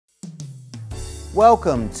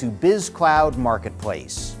Welcome to BizCloud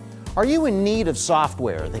Marketplace. Are you in need of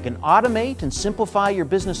software that can automate and simplify your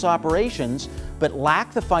business operations, but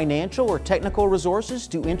lack the financial or technical resources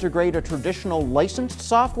to integrate a traditional licensed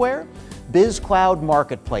software? BizCloud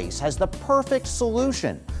Marketplace has the perfect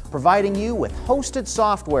solution, providing you with hosted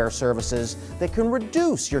software services that can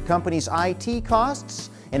reduce your company's IT costs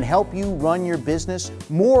and help you run your business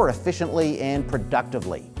more efficiently and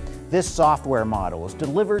productively. This software model is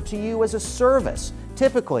delivered to you as a service,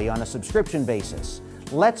 typically on a subscription basis.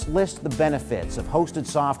 Let's list the benefits of hosted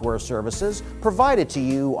software services provided to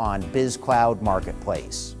you on BizCloud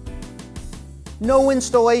Marketplace. No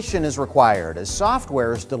installation is required as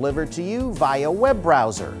software is delivered to you via web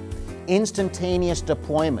browser. Instantaneous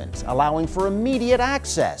deployment, allowing for immediate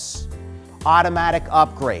access. Automatic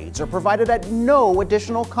upgrades are provided at no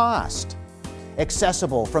additional cost.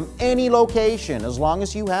 Accessible from any location as long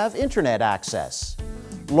as you have internet access.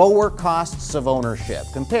 Lower costs of ownership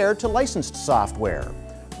compared to licensed software.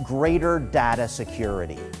 Greater data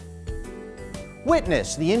security.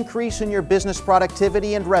 Witness the increase in your business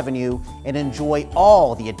productivity and revenue and enjoy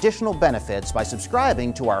all the additional benefits by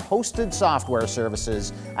subscribing to our hosted software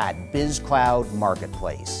services at BizCloud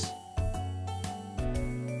Marketplace.